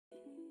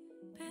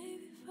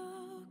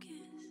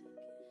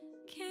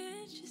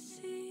you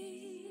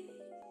see?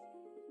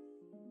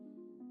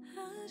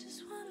 I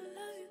just wanna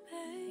love you,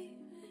 baby.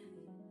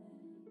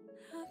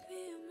 I'll be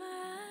in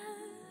my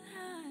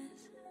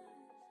eyes.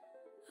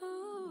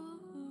 Ooh.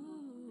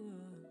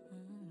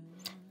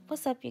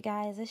 What's up, you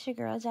guys? It's your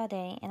girl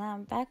Jade, and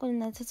I'm back with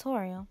another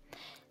tutorial.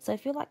 So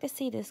if you'd like to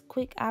see this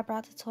quick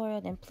eyebrow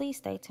tutorial, then please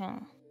stay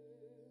tuned.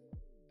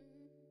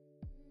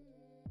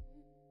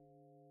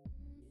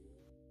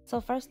 So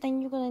first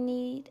thing you're going to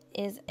need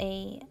is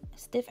a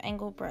stiff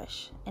angle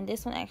brush, and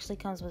this one actually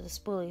comes with a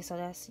spoolie, so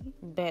that's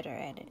better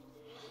at it.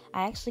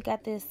 I actually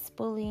got this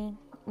spoolie,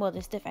 well,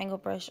 the stiff angle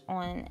brush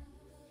on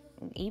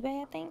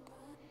eBay, I think,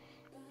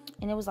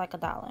 and it was like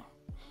 $1.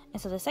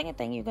 And so the second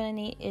thing you're going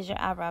to need is your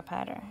eyebrow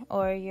powder,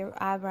 or your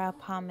eyebrow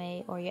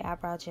pomade, or your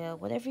eyebrow gel,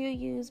 whatever you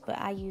use, but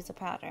I use a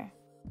powder.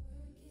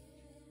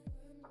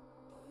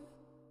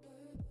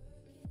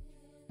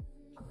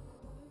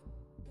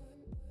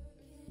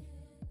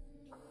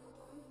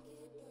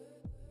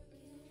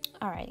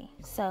 Alrighty,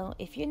 so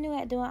if you're new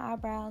at doing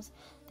eyebrows,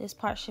 this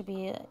part should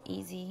be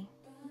easy.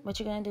 What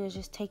you're going to do is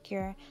just take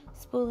your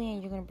spoolie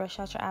and you're going to brush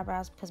out your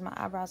eyebrows, because my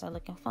eyebrows are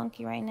looking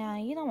funky right now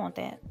and you don't want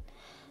that.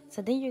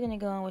 So then you're going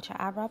to go in with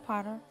your eyebrow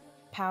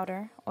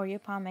powder or your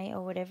pomade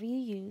or whatever you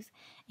use,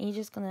 and you're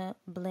just going to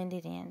blend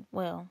it in.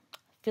 Well,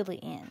 fill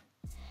it in.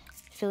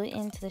 Fill it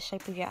into the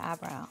shape of your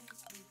eyebrow.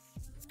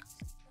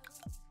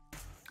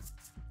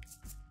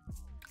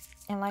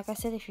 And like I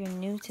said, if you're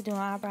new to doing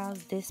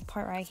eyebrows, this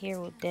part right here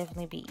will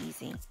definitely be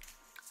easy.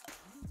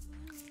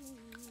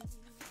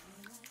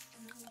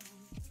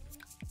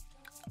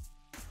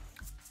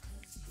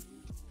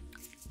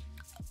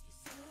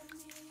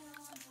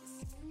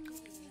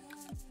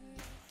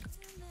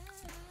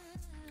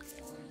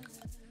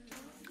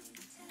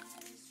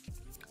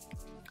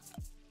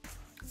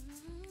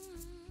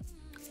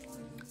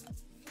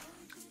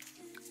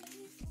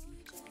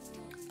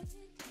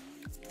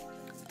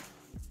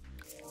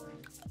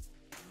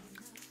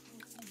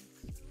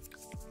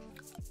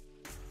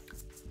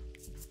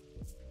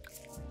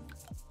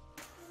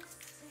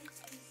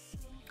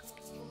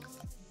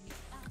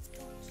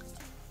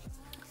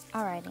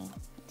 Alrighty,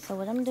 so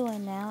what I'm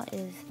doing now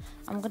is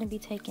I'm going to be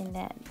taking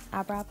that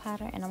eyebrow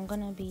powder and I'm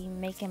going to be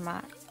making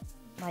my,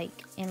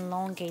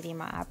 elongating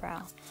my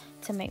eyebrow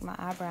to make my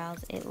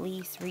eyebrows at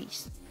least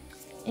reach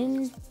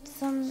in the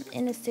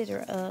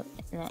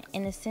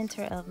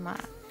center of my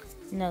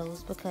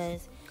nose,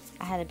 because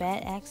I had a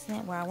bad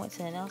accident where I went to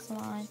the nail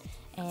salon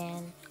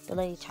and the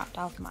lady chopped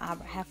off my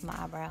eyebrow, half of my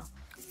eyebrow.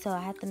 So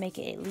I have to make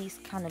it at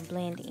least kind of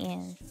blend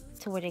in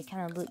to where they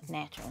kind of look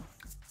natural.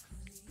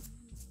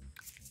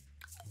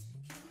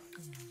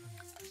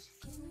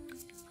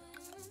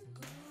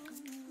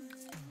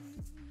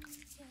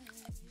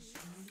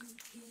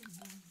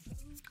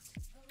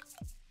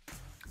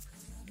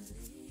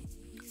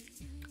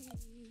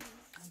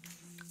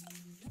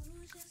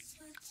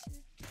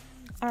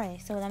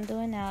 Alright, so what I'm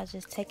doing now is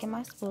just taking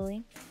my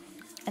spoolie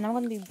and I'm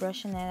going to be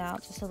brushing that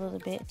out just a little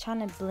bit, trying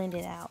to blend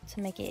it out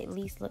to make it at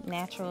least look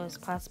natural as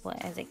possible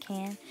as it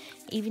can,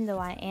 even though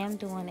I am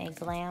doing a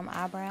glam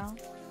eyebrow.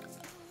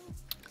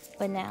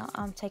 But now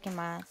I'm taking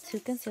my two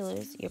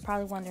concealers. You're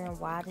probably wondering,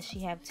 why does she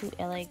have two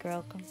LA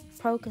Girl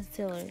Pro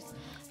concealers?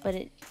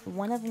 But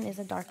one of them is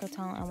a darker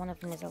tone and one of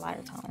them is a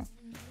lighter tone.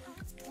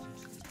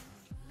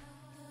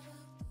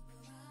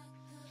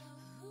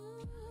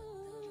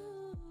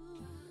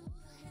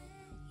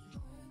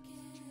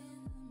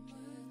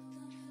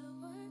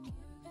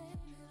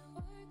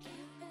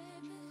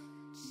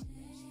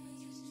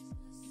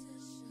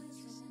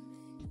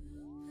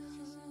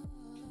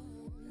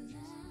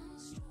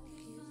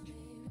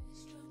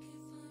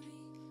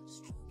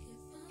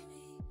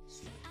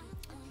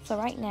 So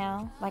right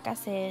now, like I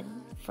said,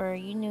 for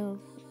you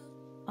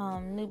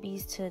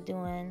newbies to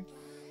doing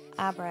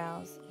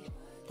eyebrows,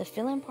 the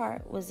filling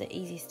part was the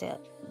easy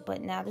step.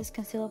 But now this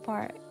concealer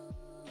part,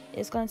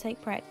 it's going to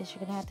take practice.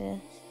 You're going to have to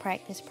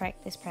practice.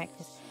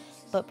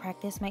 But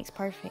practice makes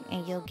perfect,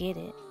 and you'll get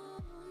it.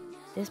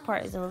 This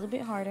part is a little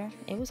bit harder.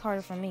 It was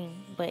harder for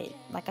me. But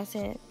like I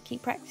said,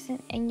 keep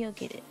practicing and you'll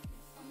get it.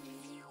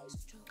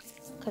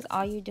 Because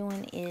all you're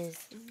doing is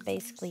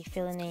basically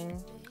filling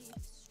in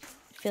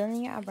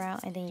your eyebrow,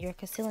 and then you're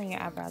concealing your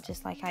eyebrow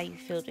just like how you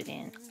filled it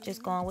in.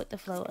 Just going with the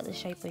flow of the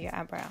shape of your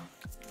eyebrow.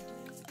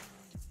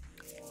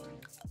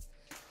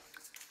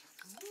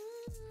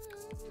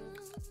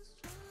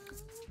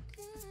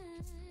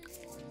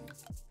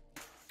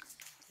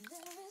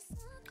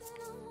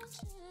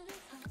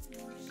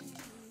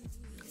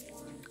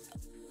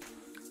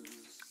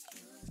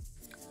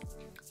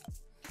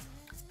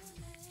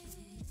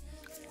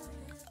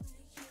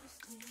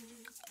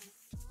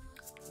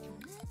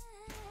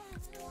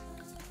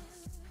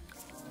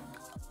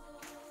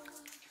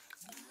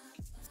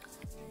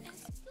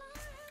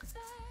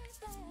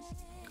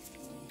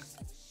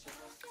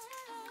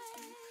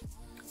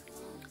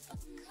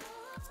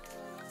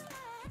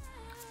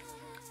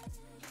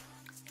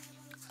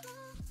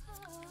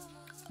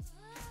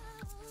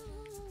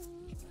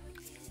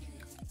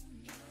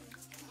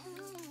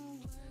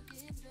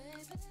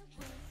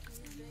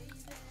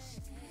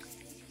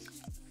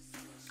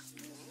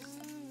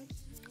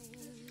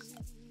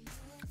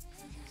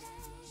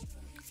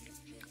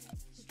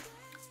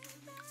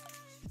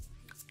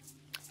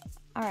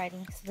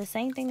 Alrighty, so the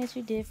same thing that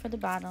you did for the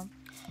bottom,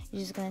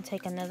 you're just going to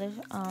take another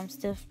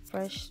stiff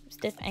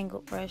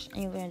angled brush,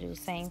 and you're going to do the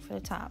same for the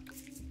top.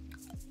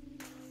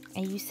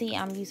 And you see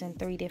I'm using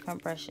 3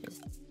 different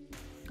brushes.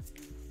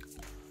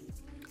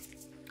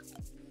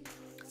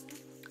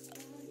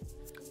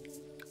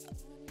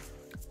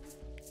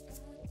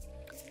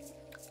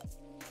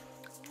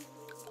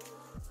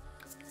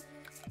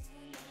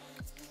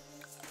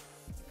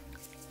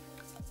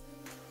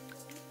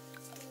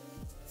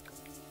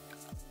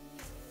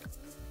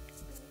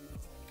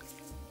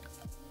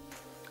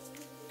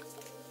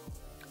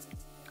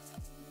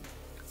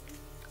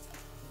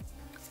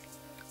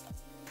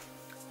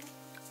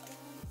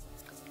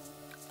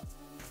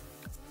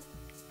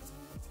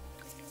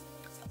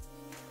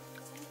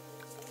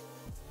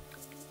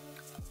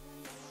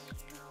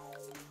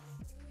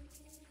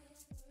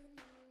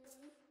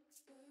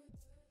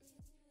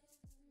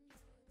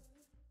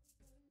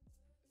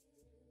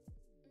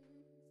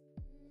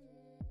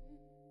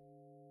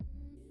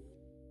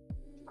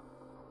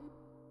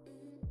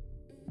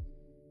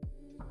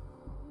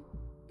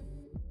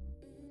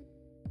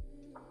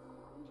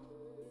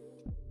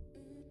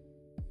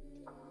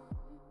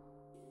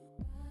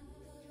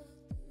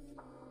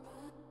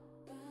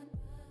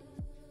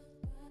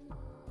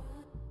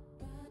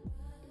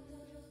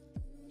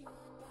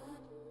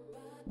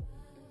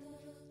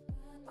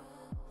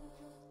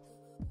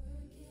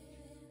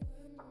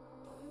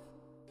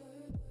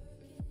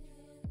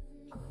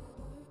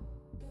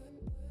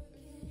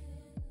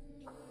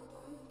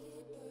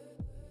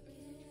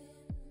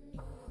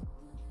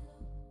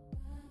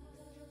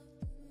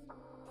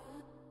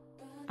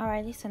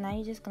 Alrighty, so now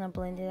you're just going to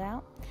blend it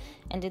out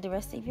and do the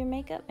rest of your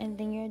makeup, and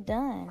then you're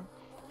done.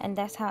 And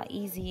that's how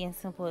easy and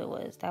simple it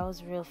was. That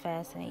was real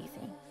fast and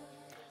easy.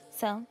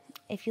 So,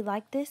 if you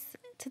like this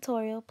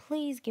tutorial,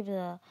 please give it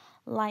a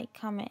like,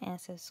 comment, and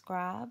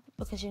subscribe,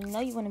 because you know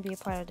you want to be a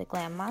part of the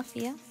Glam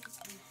Mafia.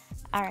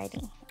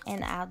 Alrighty,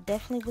 and I'll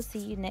definitely will see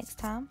you next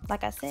time.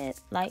 Like I said,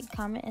 like,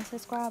 comment, and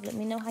subscribe. Let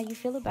me know how you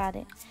feel about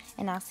it,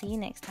 and I'll see you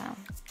next time.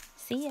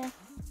 See ya.